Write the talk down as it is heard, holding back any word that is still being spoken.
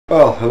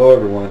Well, hello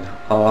everyone.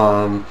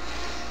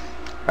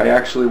 I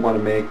actually want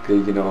to make,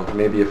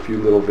 maybe a few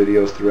little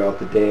videos throughout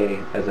the day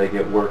as I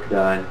get work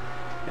done.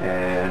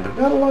 And I've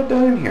got a lot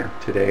done in here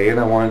today, and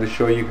I wanted to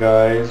show you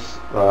guys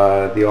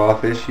the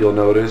office. You'll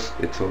notice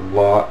it's a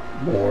lot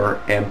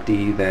more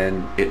empty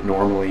than it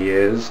normally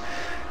is.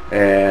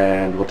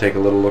 And we'll take a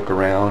little look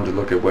around and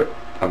look at what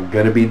I'm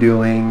going to be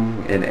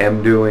doing and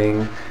am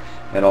doing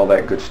and all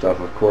that good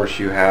stuff. Of course,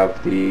 you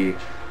have the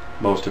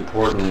most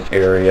important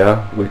area,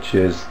 which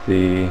is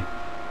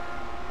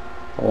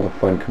all the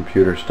fun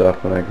computer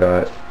stuff. And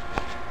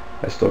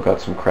I still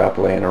got some crap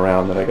laying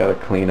around that I got to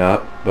clean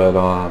up, but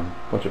a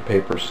bunch of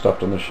paper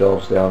stuffed on the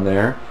shelves down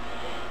there.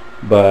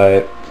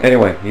 But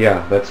anyway,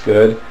 yeah, that's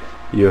good.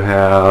 You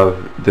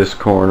have this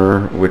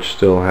corner, which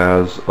still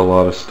has a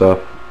lot of stuff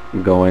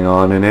going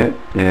on in it,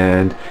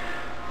 and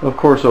of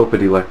course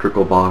open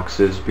electrical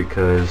boxes,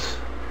 because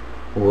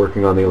we're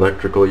working on the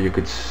electrical. You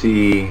could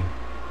see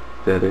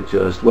that it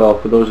just, well,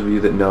 for those of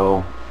you that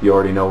know, you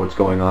already know what's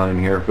going on in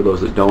here. For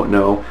those that don't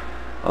know,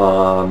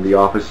 the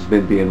office has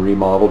been being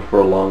remodeled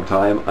for a long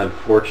time.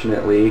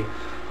 Unfortunately,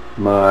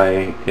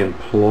 my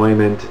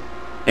employment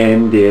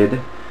ended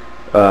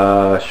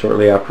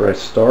shortly after I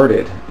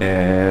started,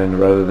 and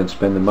rather than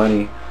spend the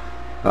money,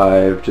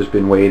 I've just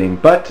been waiting.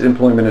 But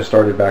employment has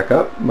started back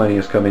up, money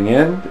is coming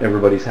in,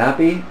 everybody's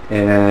happy,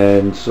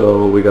 and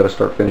so we got to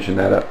start finishing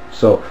that up.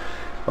 So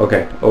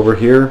okay, over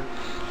here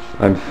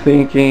I'm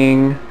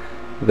thinking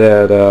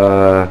that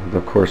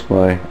of course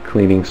my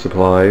cleaning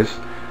supplies,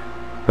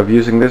 of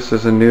using this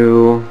as a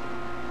new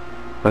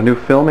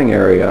filming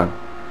area.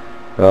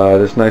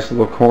 This nice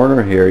little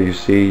corner here, you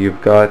see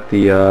you've got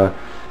the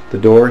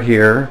door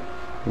here,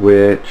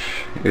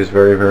 which is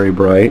very, very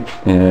bright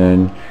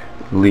and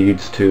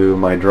leads to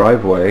my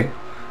driveway,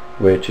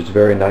 which is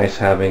very nice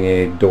having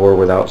a door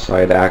with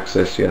outside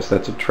access. Yes,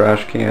 that's a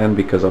trash can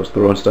because I was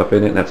throwing stuff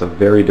in it, and that's a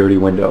very dirty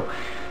window.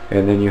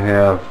 And then you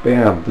have,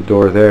 bam, the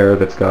door there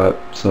that's got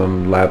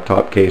some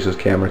laptop cases,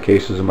 camera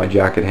cases, and my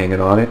jacket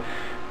hanging on it,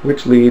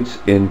 which leads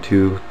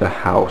into the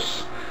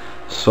house.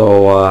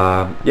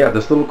 So yeah,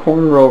 this little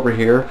corner over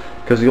here,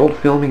 because the old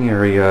filming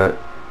area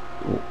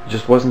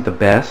just wasn't the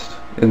best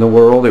in the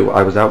world.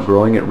 I was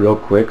outgrowing it real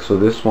quick. So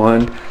this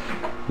one,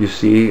 you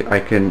see, I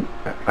could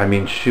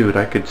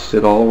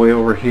sit all the way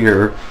over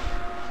here,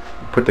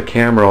 put the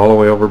camera all the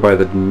way over by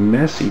the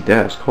messy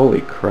desk.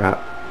 Holy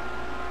crap.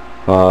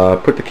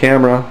 Put the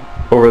camera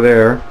over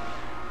there,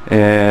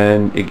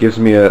 and it gives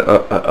me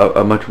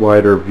a much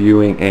wider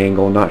viewing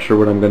angle. Not sure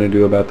what I'm going to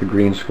do about the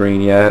green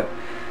screen yet.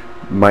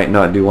 Might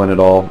not do one at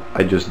all,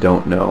 I just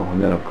don't know.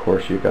 And then of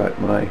course you got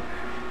my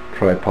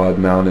tripod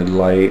mounted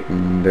light,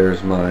 and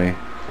there's my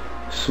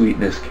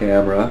sweetness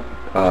camera.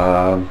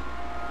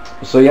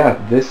 So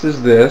yeah, this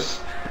is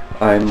this.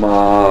 I'm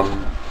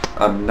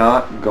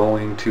not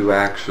going to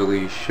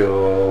actually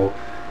show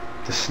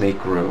the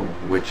snake room,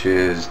 which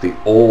is the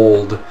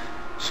old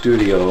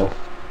studio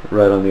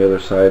right on the other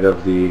side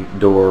of the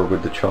door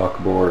with the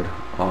chalkboard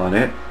on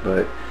it,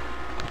 but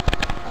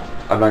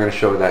I'm not going to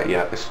show that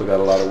yet. I still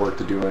got a lot of work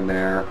to do in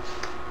there,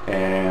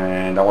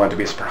 and I want it to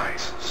be a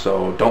surprise.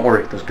 So don't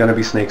worry, there's going to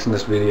be snakes in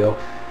this video.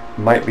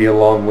 Might be a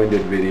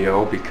long-winded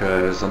video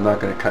because I'm not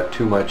going to cut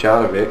too much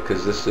out of it,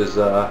 because this is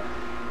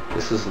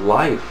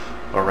life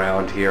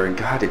around here. And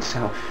God, it's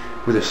so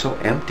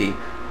empty.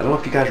 I don't know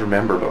if you guys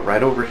remember, but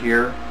right over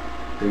here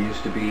there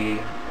used to be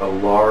a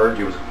large,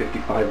 it was a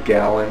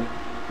 55-gallon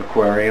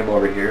aquarium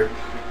over here.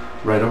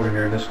 Right over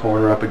here in this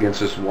corner up against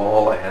this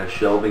wall, I had a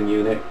shelving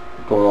unit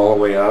going all the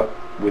way up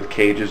with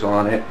cages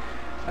on it.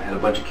 I had a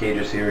bunch of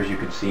cages here, as you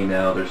can see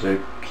now. There's a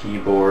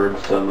keyboard,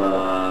 some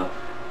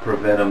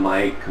Preventa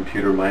mic,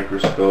 computer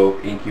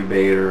microscope,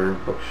 incubator,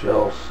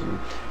 bookshelves, and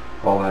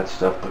all that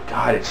stuff. But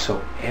God, it's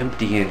so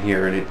empty in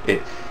here, and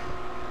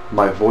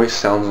my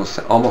voice almost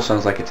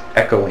sounds like it's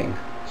echoing.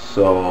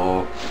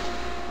 So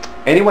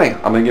anyway,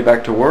 I'm gonna get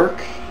back to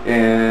work,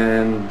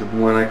 and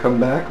when I come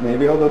back,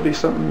 maybe there'll be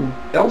something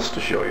else to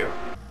show you.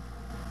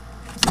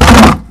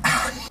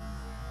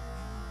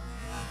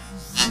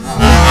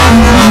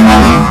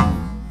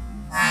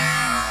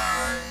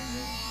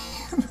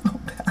 Little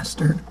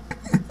bastard.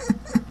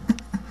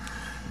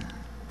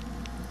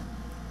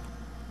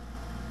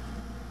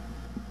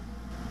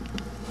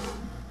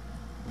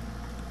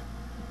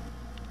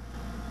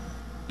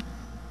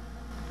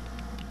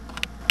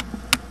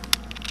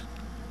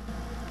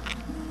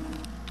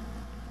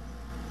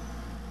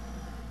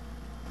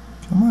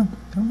 Come on,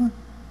 come on.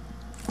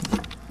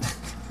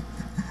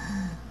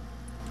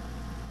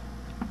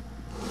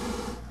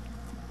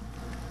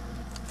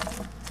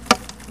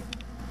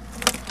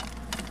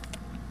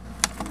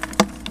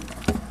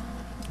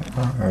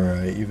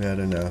 Alright, you've had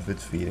enough.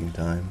 It's feeding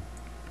time.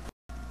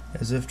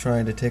 As if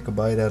trying to take a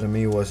bite out of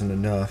me wasn't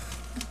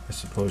enough, I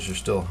suppose you're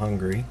still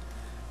hungry.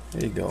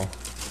 There you go.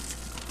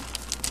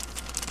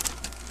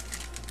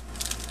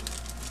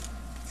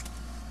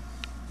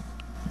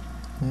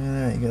 Look at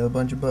that, you got a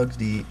bunch of bugs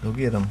to eat. Go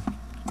get them.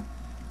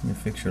 Let me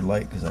fix your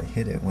light because I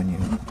hit it when you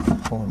were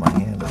pulling my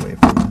hand away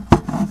from you.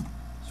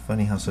 It's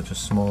Funny how such a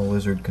small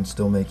lizard can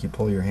still make you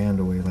pull your hand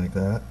away like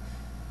that.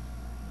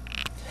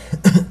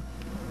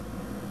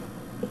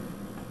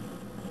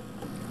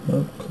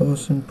 Up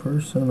close and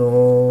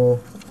personal.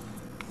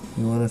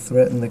 You want to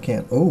threaten the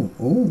can? Oh,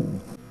 oh.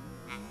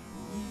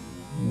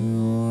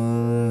 You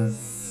want to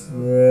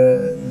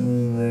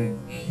threaten the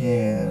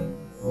can?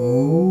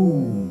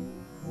 Oh,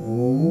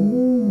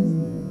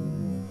 oh.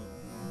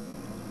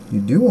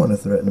 You do want to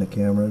threaten the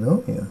camera,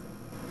 don't you?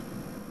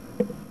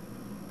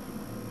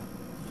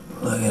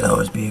 Look at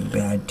those big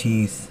bad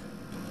teeth.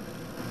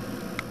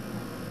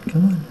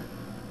 Come on.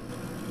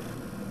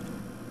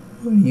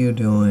 What are you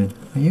doing?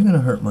 Are you going to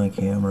hurt my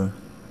camera?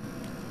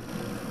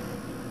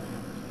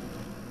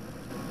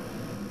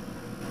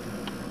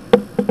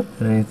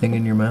 Got anything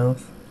in your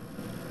mouth?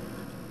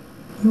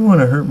 You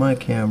want to hurt my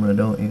camera,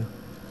 don't you?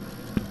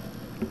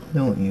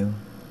 Don't you?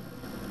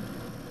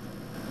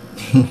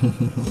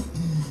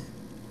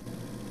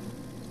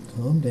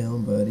 Calm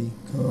down, buddy.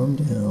 Calm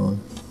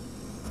down.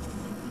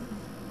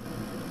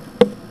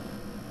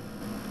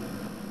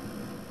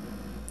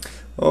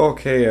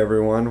 Okay,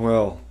 everyone.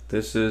 Well,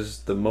 this is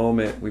the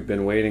moment we've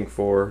been waiting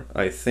for,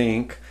 I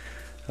think.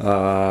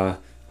 The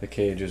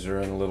cages are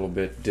in a little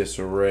bit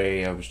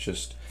disarray. I was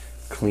just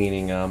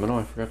cleaning them. Oh,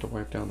 I forgot to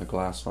wipe down the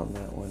glass on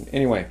that one.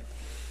 Anyway,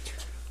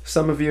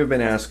 some of you have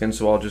been asking,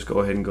 so I'll just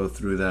go ahead and go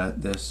through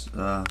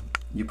that.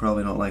 You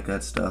probably don't like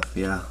that stuff.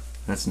 Yeah,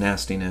 that's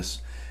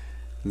nastiness.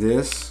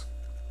 This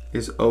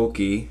is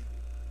Okie,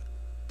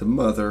 the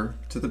mother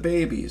to the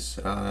babies,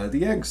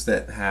 the eggs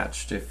that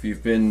hatched. If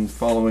you've been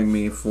following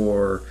me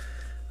for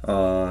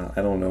I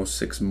don't know,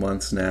 6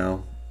 months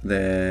now,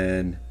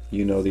 then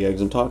you know the eggs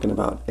I'm talking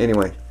about.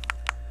 Anyway,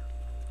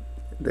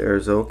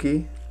 there's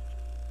Okie.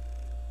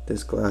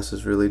 This glass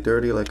is really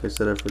dirty. Like I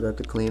said, I forgot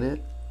to clean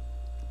it.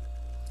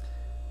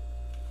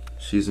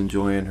 She's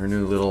enjoying her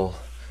new little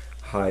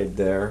hide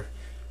there.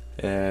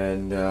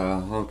 And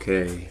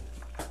okay,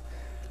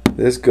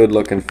 this good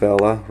looking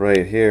fella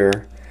right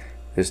here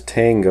is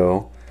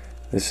Tango.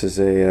 This is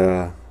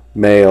a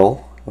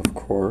male, of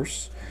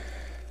course.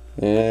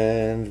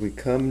 And we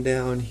come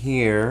down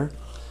here.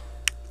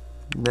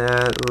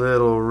 That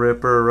little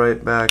ripper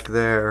right back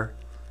there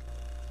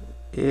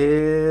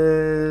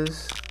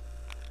is...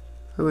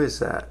 Who is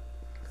that?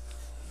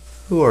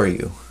 Who are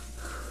you?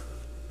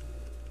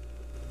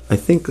 I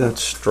think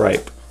that's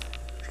Stripe.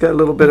 He's got a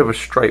little bit of a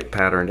stripe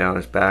pattern down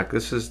his back.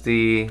 This is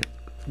the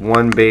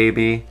one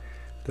baby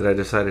that I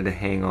decided to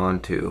hang on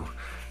to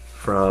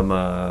from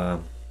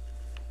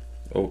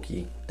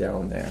Okie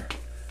down there.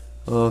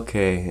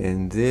 Okay,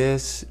 and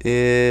this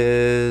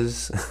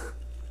is...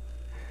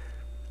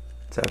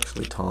 It's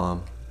actually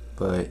Tom,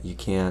 but you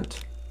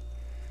can't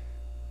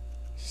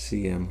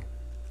see him.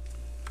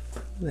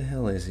 Where the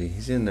hell is he?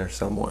 He's in there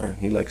somewhere.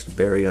 He likes to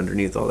bury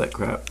underneath all that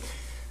crap.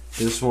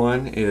 This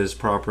one is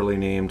properly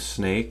named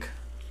Snake.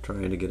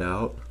 Trying to get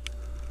out.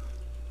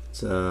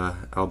 It's a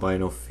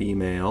albino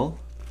female.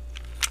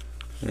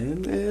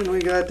 And then we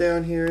got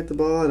down here at the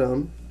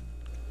bottom.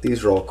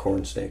 These are all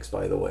corn snakes,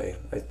 by the way.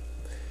 I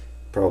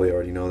probably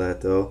already know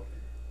that though.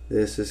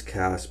 This is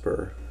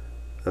Casper,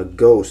 a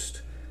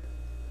ghost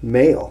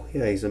male.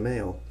 Yeah, he's a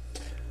male.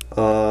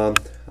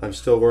 I'm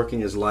still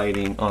working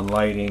on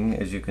lighting.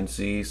 As you can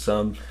see,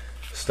 some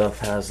stuff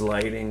has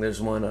lighting.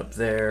 There's one up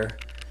there,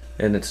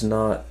 and it's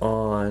not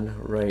on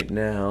right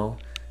now.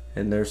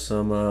 And there's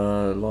some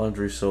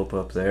laundry soap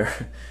up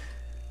there.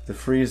 The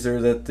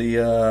freezer that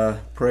the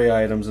prey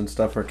items and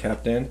stuff are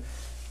kept in.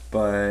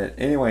 But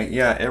anyway,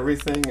 yeah,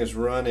 everything is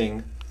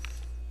running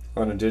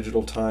on a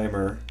digital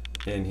timer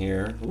in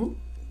here. Ooh,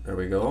 there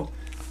we go.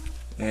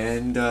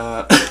 And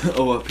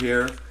oh, up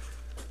here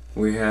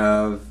we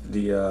have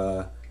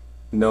the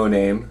no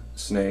name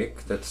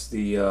snake. That's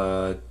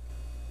the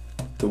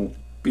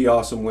Be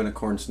Awesome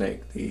Win-A-Corn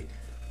snake, the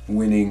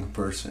winning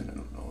person. I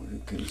don't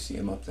know, can you see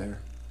him up there?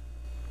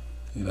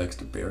 He likes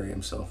to bury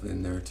himself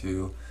in there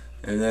too.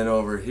 And then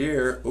over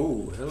here,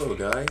 oh, hello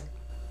guy.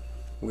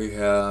 We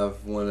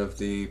have one of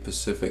the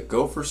Pacific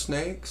gopher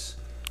snakes.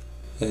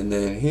 And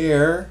then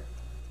here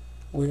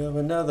we have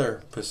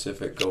another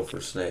Pacific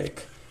gopher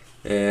snake.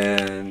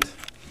 And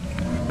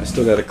I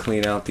still got to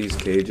clean out these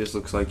cages.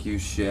 Looks like you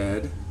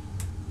shed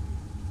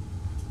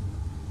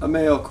a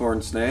male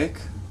corn snake.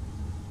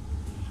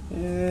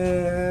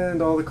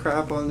 And all the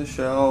crap on the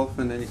shelf.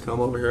 And then you come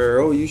over here.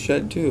 Oh, you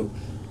shed too.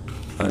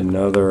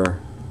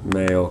 Another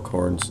male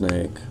corn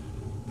snake.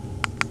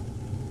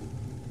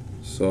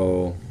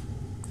 So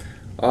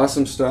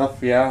awesome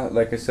stuff. Yeah,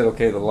 like I said,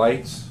 okay, the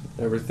lights,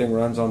 everything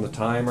runs on the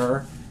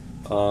timer.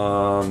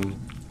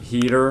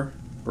 Heater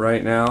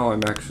right now,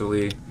 I'm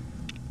actually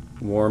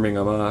warming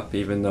them up,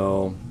 even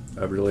though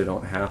I really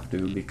don't have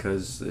to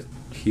because the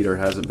heater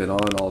hasn't been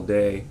on all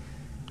day.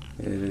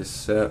 It is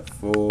set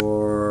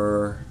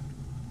for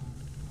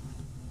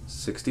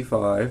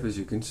 65, as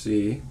you can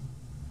see,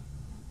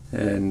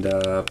 and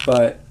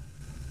but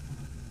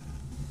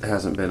it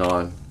hasn't been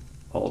on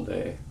all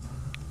day.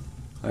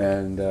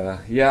 And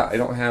yeah, I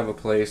don't have a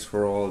place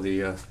for all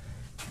the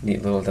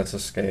neat little, that's a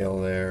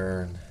scale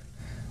there, and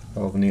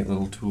All the neat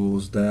little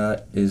tools.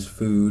 That is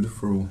food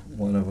for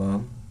one of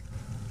them.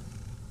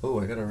 Oh,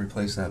 I gotta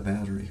replace that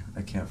battery.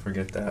 I can't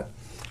forget that.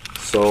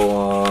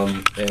 So,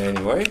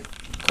 anyway,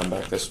 come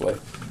back this way.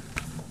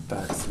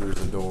 Back through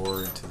the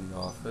door into the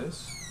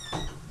office.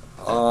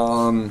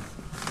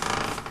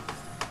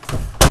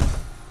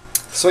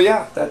 So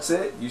yeah, that's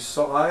it. You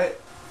saw it.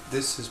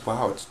 This is,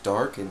 wow, it's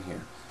dark in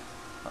here.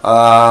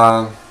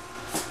 Not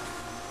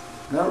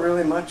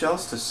really much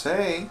else to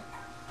say,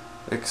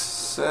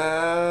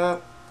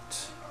 except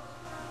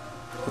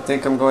I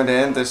think I'm going to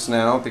end this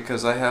now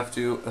because I have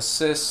to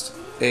assist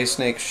a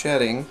snake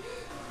shedding,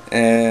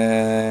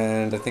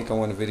 and I think I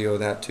want to video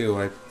that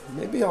too.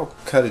 Maybe I'll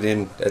cut it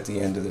in at the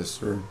end of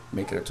this or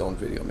make it its own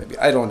video maybe.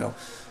 I don't know.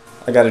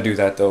 I got to do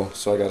that though,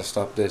 so I got to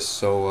stop this.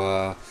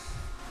 So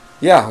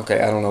yeah,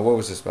 okay, I don't know. What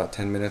was this, about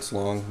 10 minutes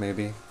long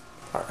maybe?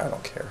 I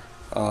don't care.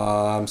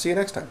 See you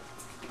next time.